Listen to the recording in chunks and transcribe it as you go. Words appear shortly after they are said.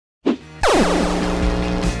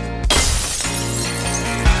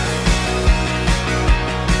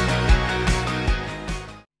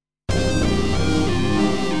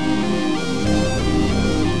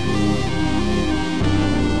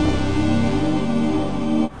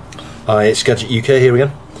Hi, it's Gadget UK here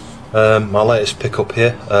again. My latest pickup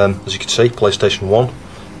here, as you can see, PlayStation 1.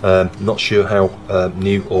 Not sure how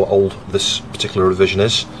new or old this particular revision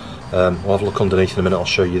is. We'll have a look underneath in a minute. I'll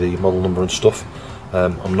show you the model number and stuff.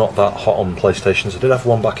 I'm not that hot on PlayStations. I did have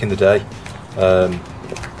one back in the day. I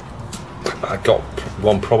got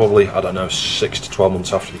one probably, I don't know, 6 to 12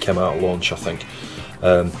 months after they came out at launch, I think.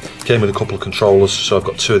 Came with a couple of controllers, so I've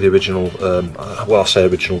got two of the original, well, I say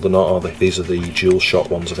original, they're not, are they? These are the dual shot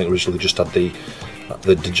ones. I think originally just had the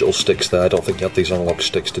digital sticks there. I don't think you had these analog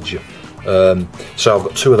sticks, did you? So I've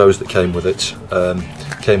got two of those that came with it.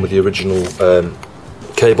 Came with the original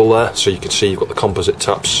cable there, so you can see you've got the composite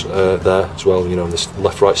taps there as well, you know, in this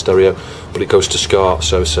left-right stereo, but it goes to SCART,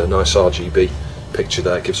 so it's a nice RGB picture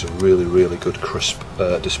there. It gives a really good crisp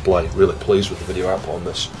display. Really pleased with the video output on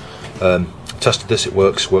this. Tested this, it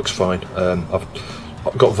works fine. I've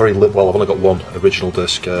got well, I've only got one original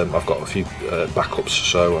disc. I've got a few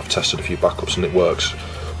backups, so I've tested a few backups and it works.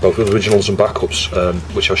 Both with originals and backups,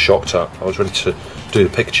 which I was shocked at. I was ready to do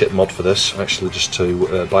the pick chip mod for this, actually, just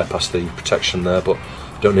to bypass the protection there, but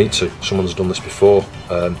don't need to. Someone's done this before.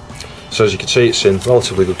 So as you can see, it's in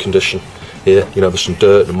relatively good condition here. You know, there's some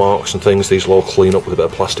dirt and marks and things. These will all clean up with a bit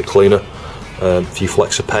of plastic cleaner. A few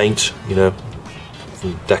flecks of paint, you know,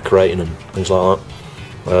 from decorating and things like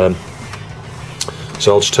that.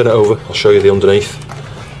 So I'll just turn it over. I'll show you the underneath.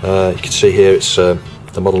 You can see here it's the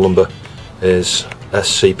model number is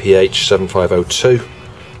SCPH 7502.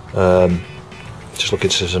 Just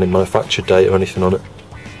looking to see if there's any manufacturer date or anything on it.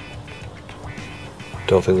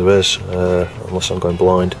 Don't think there is, unless I'm going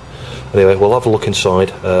blind. Anyway, we'll have a look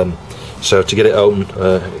inside. So to get it open,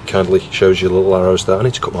 it kindly shows you the little arrows there. I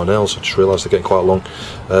need to cut my nails. I just realised they're getting quite long.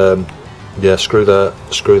 Yeah, screw there,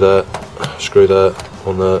 screw there, screw there,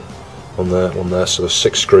 one there, one there, one there. So there's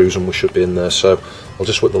 6 screws and we should be in there. So I'll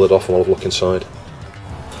just whip the lid off and I'll have a look inside.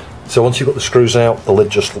 So once you've got the screws out, the lid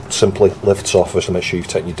just simply lifts off. Just to make sure you've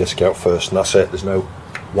taken your disc out first, and that's it. There's no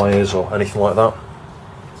wires or anything like that.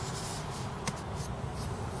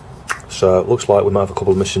 So it looks like we might have a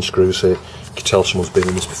couple of missing screws here. You can tell someone's been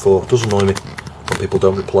in this before. It does annoy me when people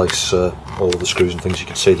don't replace all of the screws and things. You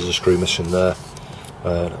can see there's a screw missing there.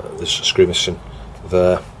 There's a screw missing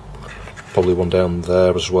there. Probably one down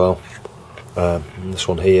there as well. And this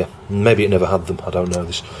one here. Maybe it never had them. I don't know.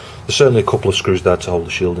 There's certainly a couple of screws there to hold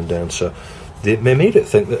the shielding down. So the immediate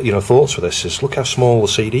thing that, you know, thoughts for this is look how small the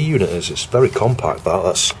CD unit is. It's very compact.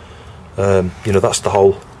 That's you know, that's the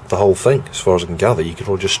whole thing as far as I can gather. You could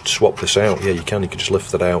probably just swap this out. Yeah, you can. You could just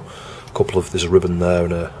lift it out. There's a ribbon there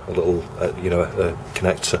and a little you know, a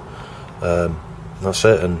connector. That's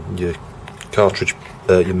it. And your cartridge,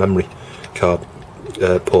 your memory card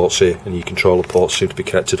ports here, and your controller ports seem to be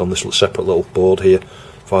connected on this separate little board here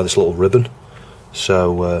via this little ribbon.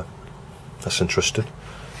 So that's interesting.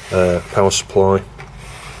 Power supply,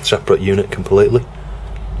 separate unit completely.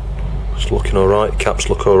 It's looking alright. Caps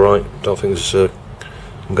look alright. Don't think there's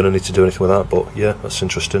I'm going to need to do anything with that, but yeah, that's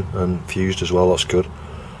interesting. And fused as well. That's good.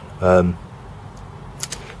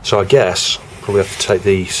 So I guess probably have to take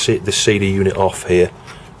the CD unit off here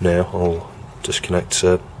now. I'll disconnect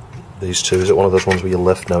these two. Is it one of those ones where you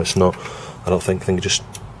lift? No, it's not. I don't think. I think it just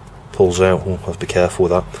pulls out. We'll have to be careful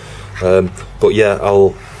with that. But yeah,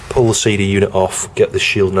 I'll pull the CD unit off, get this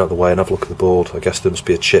shielding out of the way, and have a look at the board. I guess there must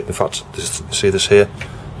be a chip. In fact, see this here?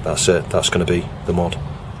 That's it. That's going to be the mod,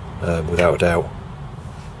 without a doubt.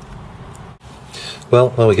 Well,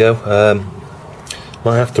 there we go.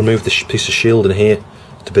 Might have to remove this piece of shielding here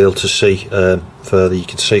to be able to see further. You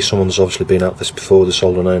can see someone's obviously been at this before, the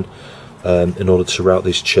soldering iron, in order to route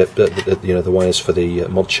these chip, you know, the wires for the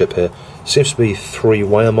mod chip here. Seems to be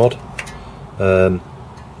 3-wire mod. Yeah,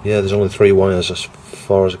 there's only 3 wires as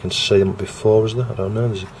far as I can see. There might be 4, is there? I don't know.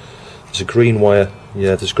 There's a green wire.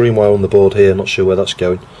 Yeah, there's a green wire on the board here. Not sure where that's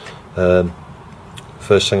going.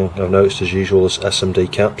 First thing I've noticed as usual is SMD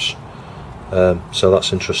caps. So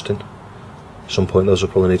that's interesting. At some point those will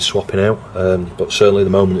probably need swapping out, but certainly at the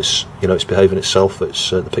moment it's, you know, it's behaving itself. It's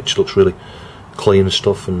the picture looks really clean and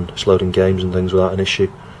stuff, and it's loading games and things without an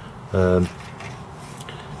issue.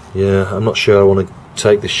 Yeah, I'm not sure I want to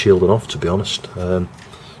take this shielding off, to be honest.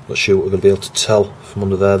 Not sure what we're going to be able to tell from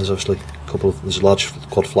under there. There's obviously there's a large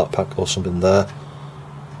quad flat pack or something there.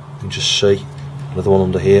 You can just see another one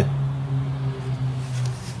under here.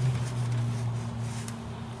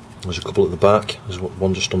 There's a couple at the back. There's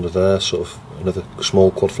one just under there, sort of another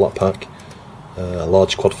small quad flat pack. A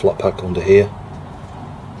large quad flat pack under here.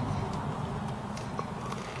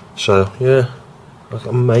 So yeah, I'm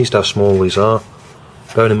amazed how small these are.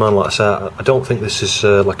 Bearing in mind, like I say, I don't think this is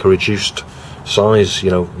like a reduced size, you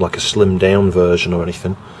know, like a slimmed down version or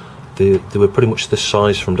anything. They were pretty much this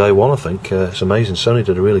size from day one, I think. It's amazing. Sony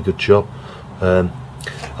did a really good job.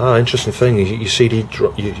 Interesting thing, your CD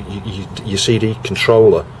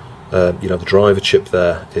controller, you know, the driver chip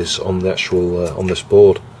there is on the actual, on this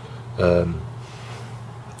board.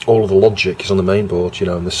 All of the logic is on the main board, you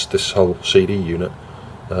know, and this whole CD unit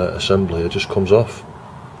assembly, it just comes off.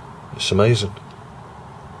 It's amazing.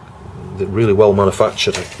 They're really well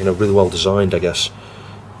manufactured, you know, really well designed, I guess.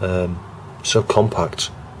 So compact,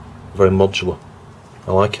 very modular.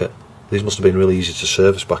 I like it. These must have been really easy to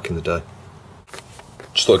service back in the day.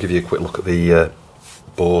 Just thought I'd give you a quick look at the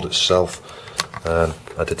board itself. I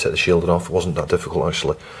did take the shielding off. It wasn't that difficult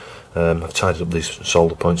actually. I've tidied up these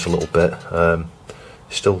solder points a little bit.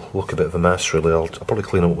 Still look a bit of a mess really. I'll probably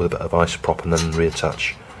clean them up with a bit of isoprop and then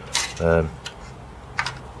reattach.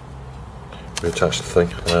 Reattach the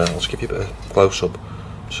thing. I'll just give you a bit of close up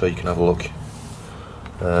so you can have a look.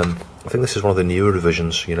 I think this is one of the newer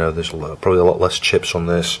revisions. You know, there's probably a lot less chips on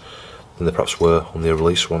this than there perhaps were on the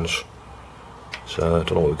release ones. So I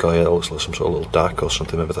don't know what we've got here. It looks like some sort of little DAC or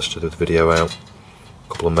something. Maybe that's to do with the video out. A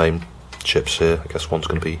couple of main chips here. I guess one's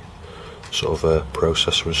going to be sort of a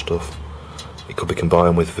processor and stuff. It could be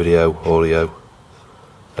combined with video, audio.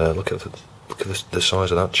 Look at the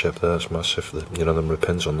size of that chip there. It's massive. You know, the number of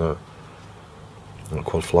pins on that. And a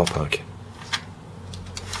quad flat pack.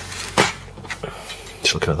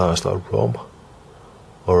 Just looking at that, is that a ROM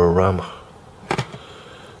or a RAM?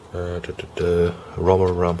 A ROM or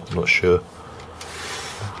a RAM? I'm not sure.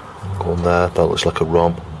 Go on there. That looks like a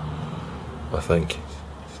ROM, I think.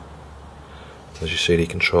 There's your CD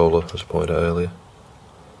controller, as I pointed out earlier.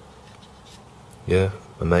 Yeah,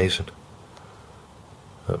 amazing.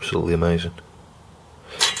 Absolutely amazing.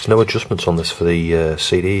 There's no adjustments on this for the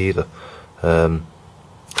CD either. I'm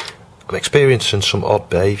experiencing some odd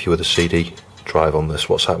behaviour with the CD drive on this.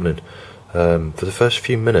 What's happening? For the first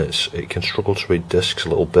few minutes it can struggle to read discs a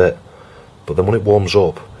little bit, but then when it warms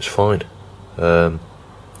up it's fine.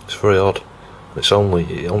 It's very odd. It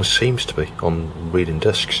only seems to be on reading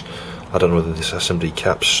discs. I don't know whether this SMD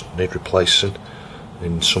caps need replacing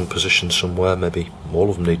in some position somewhere. Maybe all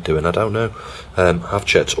of them need doing. I don't know. I've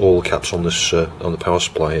checked all the caps on this on the power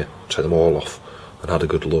supply here, take them all off, and had a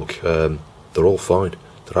good look. They're all fine.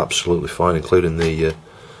 They're absolutely fine, including the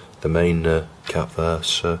main cap there.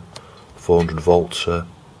 It's 400 volts.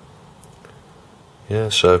 Yeah,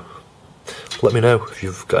 so let me know if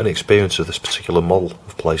you've got any experience of this particular model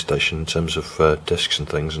of PlayStation in terms of discs and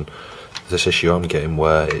things, and this issue I'm getting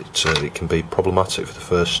where it can be problematic for the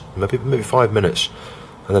first maybe 5 minutes,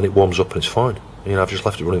 and then it warms up and it's fine. You know, I've just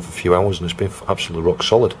left it running for a few hours and it's been absolutely rock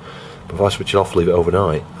solid. But if I switch it off, leave it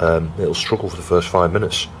overnight, it'll struggle for the first 5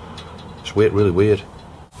 minutes. It's weird, really weird.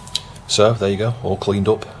 So there you go, all cleaned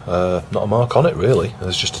up. Not a mark on it really.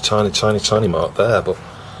 There's just a tiny mark there, but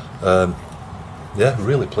yeah,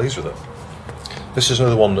 really pleased with it. This is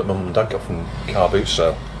another one that Mum and Dad got from car boot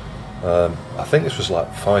sale. I think this was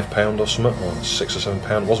like £5 or something, or £6 or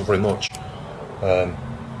 £7. It wasn't very much.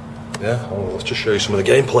 Yeah, let's just show you some of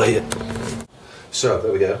the gameplay here. So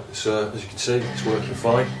there we go. As you can see, it's working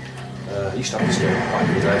fine. I used to have this game back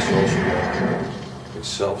in the day, so also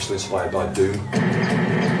it's obviously inspired by Doom.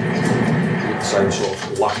 The same sort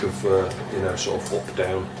of lack of, you know, sort of up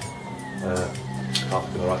down. Can't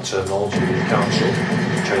think of the right terminology. You can't sort of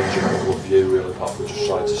change your angle of view really, apart from just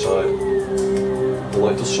side to side. Although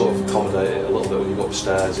it does sort of accommodate it a little bit when you go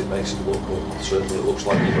upstairs. It makes it look, well, certainly it looks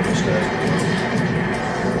like you're going upstairs.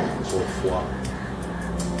 It's all flat.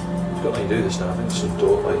 I've got to let you do this now. I think there's some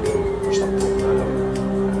door plate. You can press that button there, haven't you?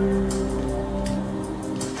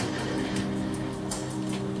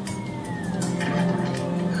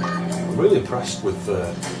 I'm really impressed with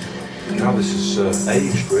how this is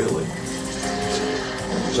aged, really.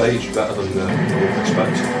 It's aged better than I would have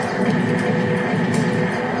expected.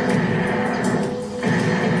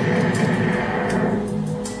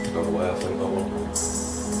 Gone away, I think, that one.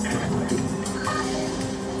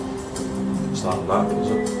 It's that map, is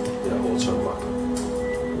it? Yeah, auto map.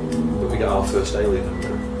 But we get our first alien in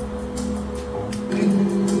there.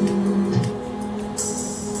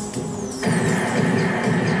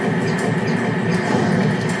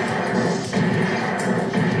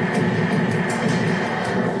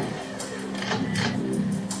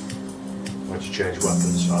 Change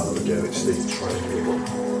weapons. There we go, it's the triangle one.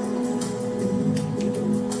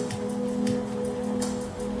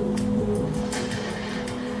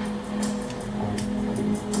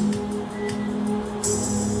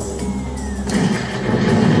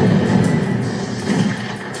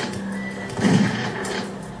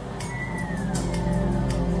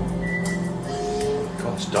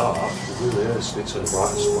 brightness, need to turn the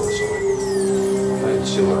brightness up on the side. I can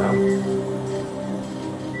see where I am.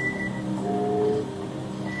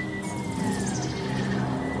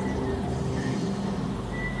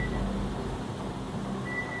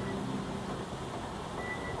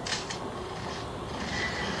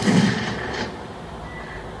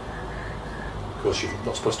 Of course, you're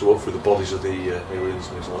not supposed to walk through the bodies of the aliens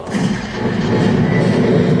and things like that.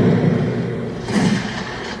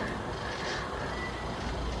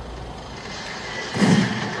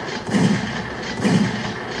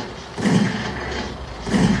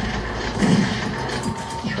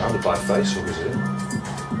 Surrounded by facehuggers here.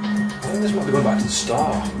 I think this might be going back to the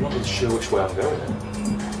star. I'm not really sure which way I'm going here.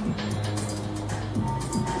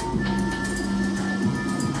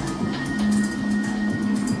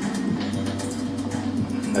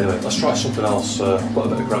 Anyway, let's try something else. I've got a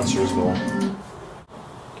bit of Granta as well.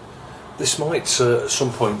 This might at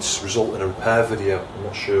some point result in a repair video, I'm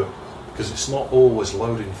not sure, because it's not always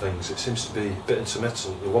loading things. It seems to be a bit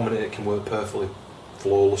intermittent. The 1 minute it can work perfectly,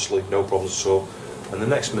 flawlessly, no problems at all, and the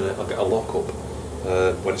next minute I'll get a lock-up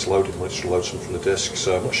when it's loading, when it loads something from the disc.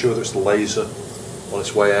 So I'm not sure whether it's the laser on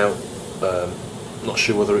its way out. I'm not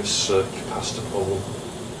sure whether it's a capacitor problem.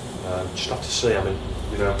 Just have to see. I mean,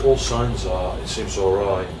 you know, all signs are it seems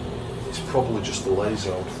alright. It's probably just the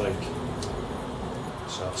laser, I would think.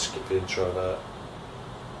 So I'll skip the intro there.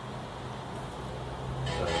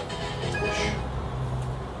 Push.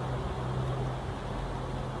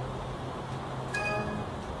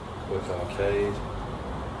 Work arcade.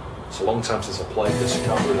 It's a long time since I played this, I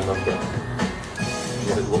can't really remember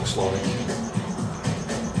what it looks like.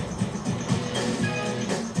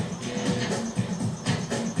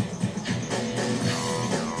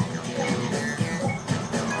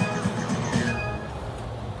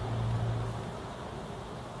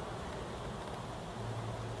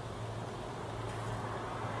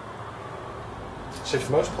 See, for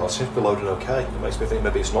the most part, it seems to be loading okay. It makes me think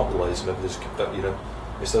maybe it's not the laser, maybe there's, you know,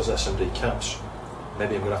 it's those SMD caps.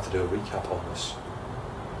 Maybe I'm going to have to do a recap on this.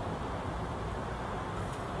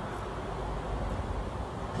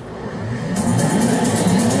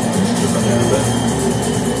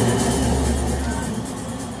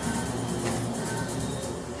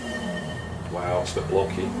 Wow, it's a bit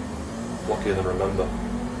blocky. Blockier than I remember.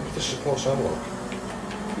 Does this support analog?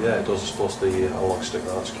 Yeah, it does. It supports the analog stick.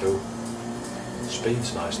 That's cool.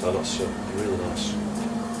 Speed's nice though, that's really nice.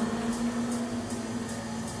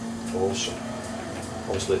 Awesome.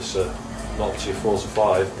 Obviously it's not up to your 4s or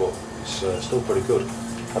 5, but it's still pretty good.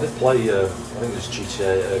 I did play, I think it was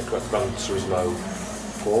GTA Gran Turismo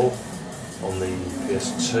 4 on the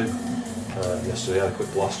PS2 yesterday. I had a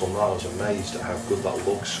quick blast on that. I was amazed at how good that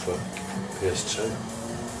looks for PS2.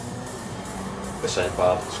 This ain't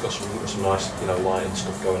bad, it's got some nice, you know, light and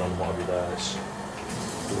stuff going on and whatever there. It's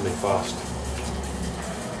moving fast.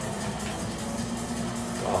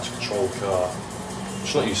 To control the car. I'm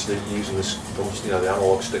just not used to using this, you know, the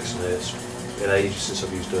analog sticks in here. It's been ages since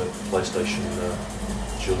I've used a PlayStation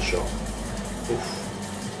DualShock. Oof,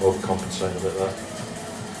 overcompensating a bit there.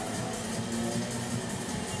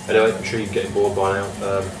 Anyway, I'm sure you're getting bored by now.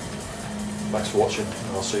 Thanks for watching,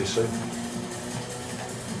 and I'll see you soon.